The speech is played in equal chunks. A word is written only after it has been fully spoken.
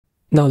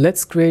Now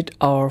let's create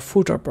our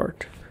footer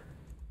part.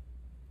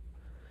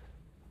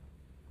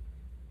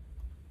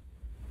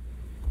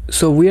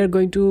 So we are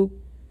going to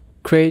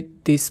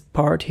create this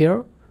part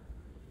here,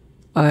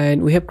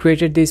 and we have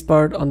created this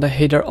part on the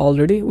header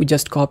already. We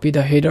just copy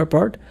the header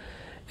part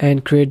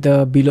and create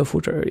the below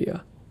footer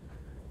area.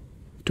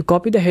 To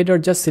copy the header,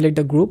 just select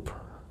the group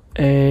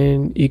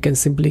and you can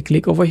simply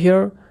click over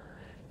here,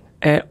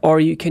 or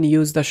you can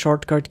use the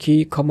shortcut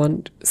key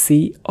Command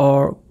C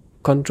or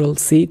Control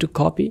C to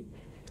copy,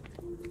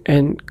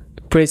 and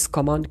press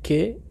Command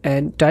K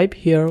and type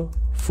here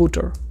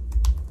footer,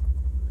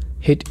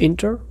 hit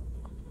enter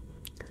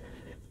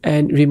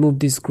and remove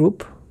this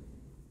group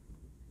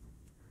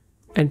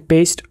and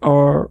paste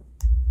our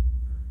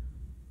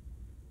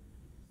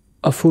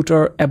a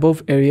footer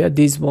above area,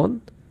 this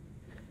one,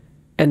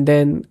 and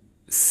then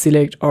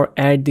select or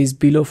add this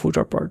below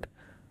footer part.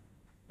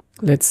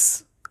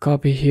 Let's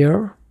copy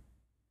here,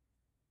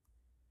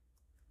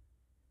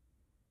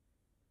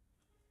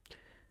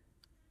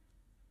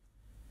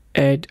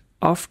 add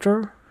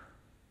after,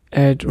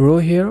 add row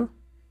here,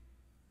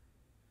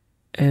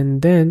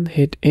 and then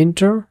hit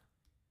enter.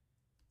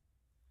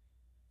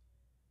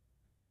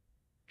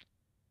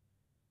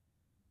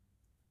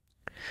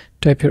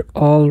 Type here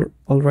all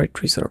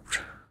right reserved.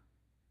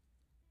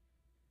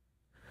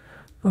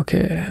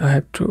 Okay, I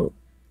have to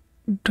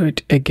do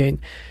it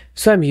again.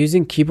 So I'm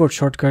using keyboard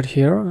shortcut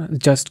here,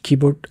 just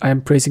keyboard. I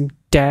am pressing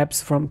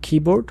tabs from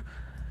keyboard,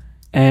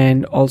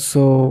 and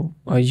also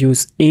I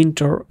use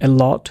enter a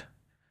lot.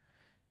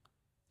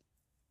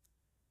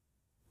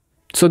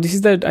 So this is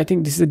the, I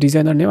think this is the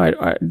designer name.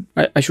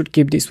 I should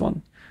keep this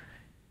one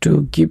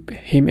to give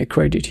him a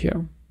credit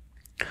here.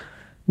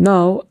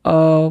 Now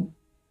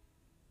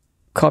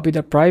copy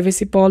the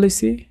privacy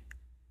policy,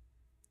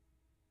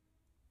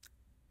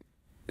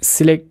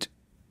 select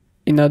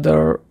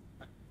another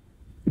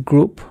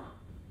group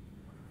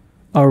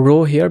or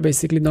row here,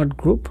 basically not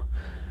group,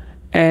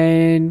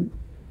 and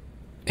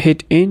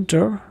hit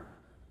enter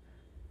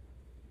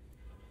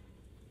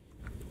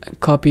and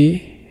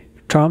copy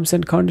terms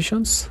and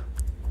conditions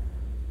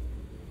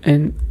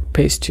and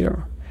paste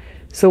here.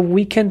 So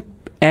we can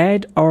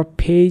add our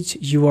page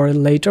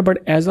URL later,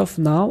 but as of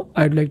now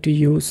I'd like to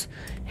use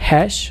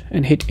hash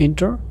and hit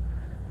enter.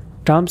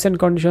 Terms and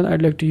condition,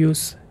 I'd like to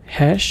use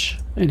hash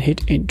and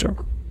hit enter.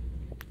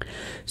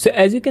 So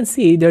as you can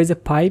see, there is a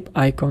pipe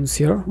icons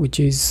here, which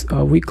is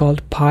we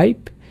called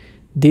pipe.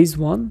 This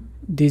one,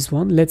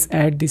 let's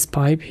add this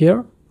pipe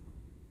here,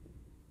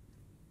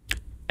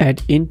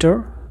 add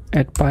enter,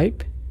 add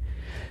pipe.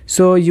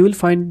 So you will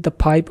find the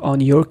pipe on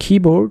your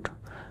keyboard.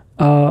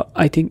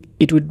 I think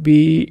it would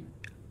be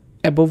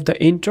above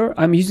the enter.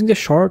 I'm using the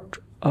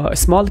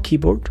small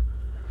keyboard,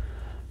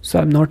 so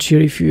I'm not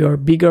sure if you are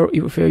bigger,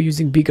 if you're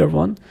using bigger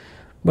one,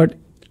 but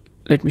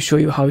let me show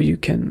you how you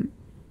can,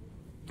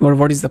 or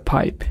what is the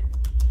pipe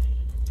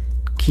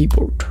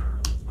keyboard.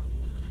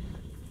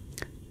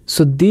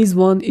 So this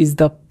one is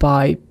the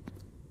pipe,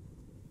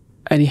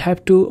 and you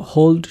have to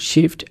hold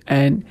shift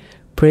and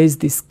press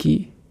this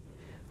key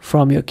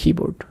from your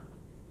keyboard.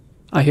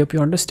 I hope you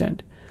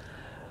understand.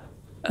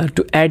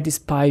 To add this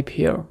pipe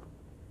here.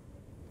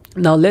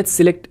 Now let's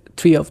select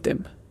 3 of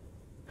them.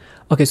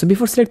 Okay, so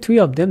before select 3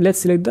 of them, let's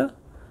select the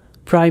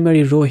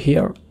primary row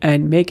here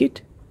and make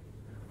it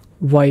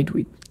wide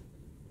width.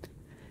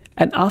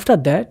 And after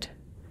that,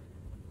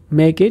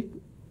 make it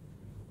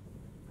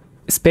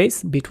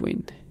space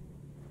between.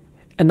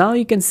 And now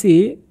you can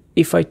see,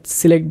 if I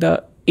select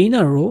the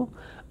inner row,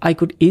 I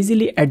could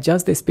easily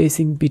adjust the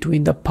spacing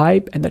between the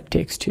pipe and the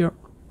text here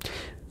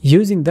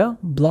using the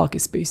block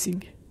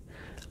spacing.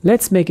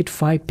 Let's make it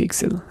 5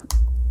 pixels.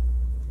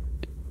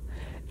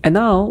 And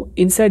now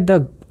inside the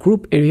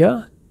group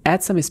area,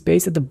 add some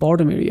space at the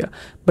bottom area.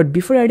 But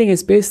before adding a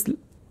space,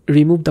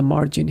 remove the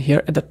margin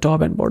here at the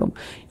top and bottom.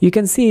 You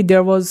can see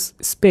there was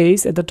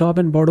space at the top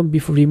and bottom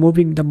before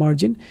removing the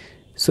margin.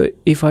 So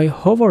if I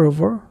hover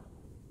over,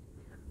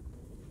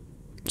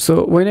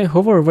 so when I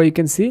hover over, you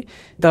can see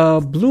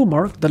the blue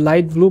mark, the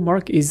light blue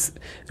mark is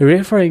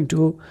referring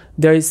to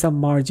there is some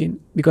margin,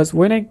 because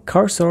when I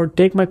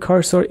take my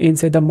cursor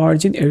inside the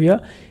margin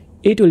area,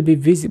 it will be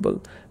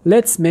visible.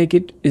 Let's make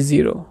it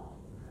 0.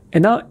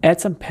 And now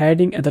add some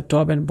padding at the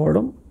top and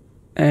bottom,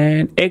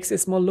 and X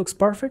small looks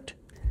perfect.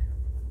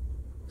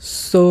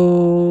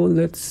 So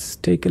let's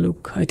take a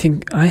look. I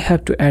think I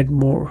have to add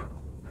more.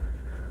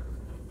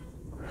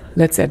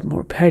 Let's add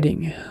more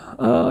padding.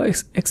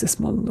 X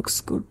small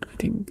looks good. I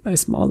think a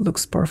small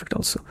looks perfect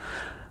also.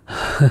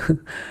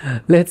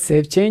 Let's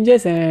save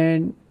changes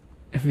and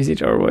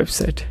visit our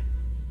website.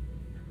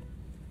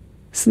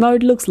 So now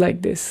it looks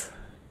like this.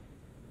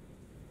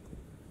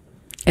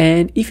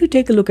 And if you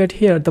take a look at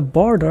here, the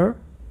border,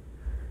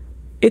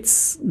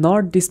 it's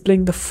not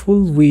displaying the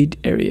full width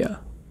area,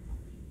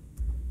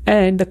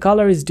 and the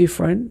color is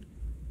different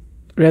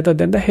rather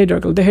than the header.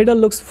 The header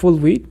looks full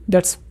width,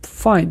 that's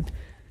fine,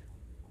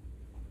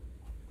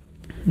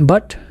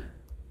 but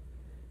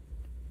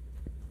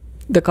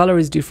the color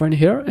is different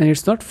here and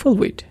it's not full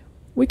width.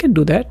 We can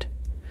do that.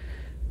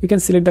 We can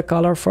select the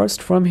color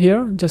first from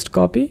here, just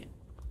copy,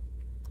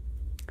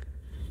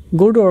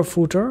 go to our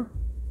footer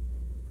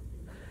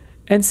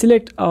and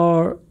select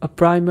our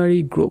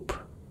primary group.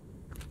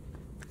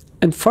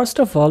 And first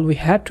of all, we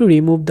have to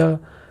remove the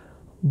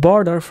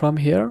border from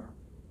here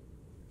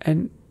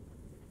and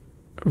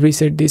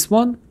reset this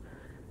one.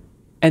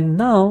 And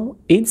now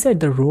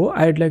inside the row,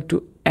 I'd like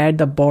to add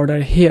the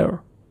border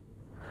here.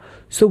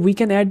 So we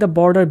can add the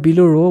border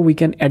below row, we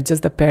can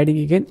adjust the padding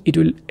again. It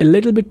will a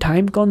little bit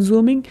time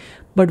consuming,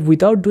 but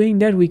without doing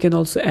that, we can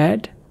also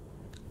add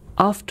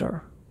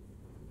after.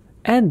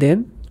 And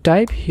then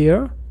type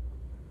here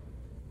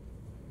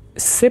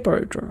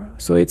separator.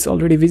 So it's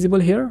already visible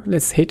here.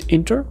 Let's hit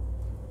enter.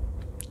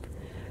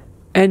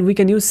 And we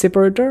can use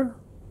separator,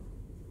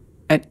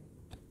 and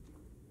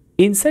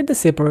inside the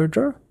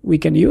separator, we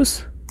can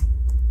use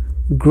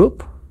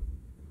group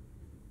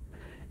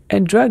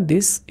and drag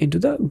this into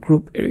the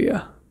group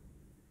area.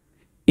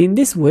 In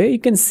this way, you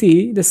can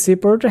see the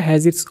separator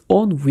has its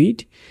own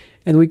width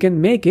and we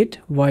can make it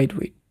wide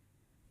width.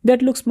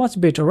 That looks much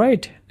better,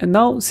 right? And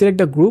now select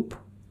the group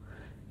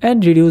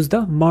and reduce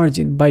the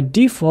margin. By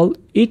default,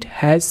 it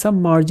has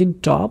some margin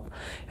top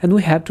and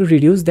we have to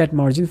reduce that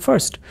margin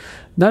first.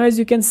 Now as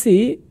you can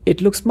see,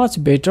 it looks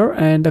much better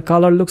and the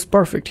color looks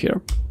perfect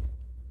here.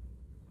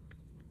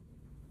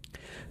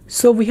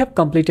 So we have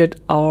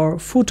completed our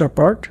footer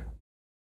part.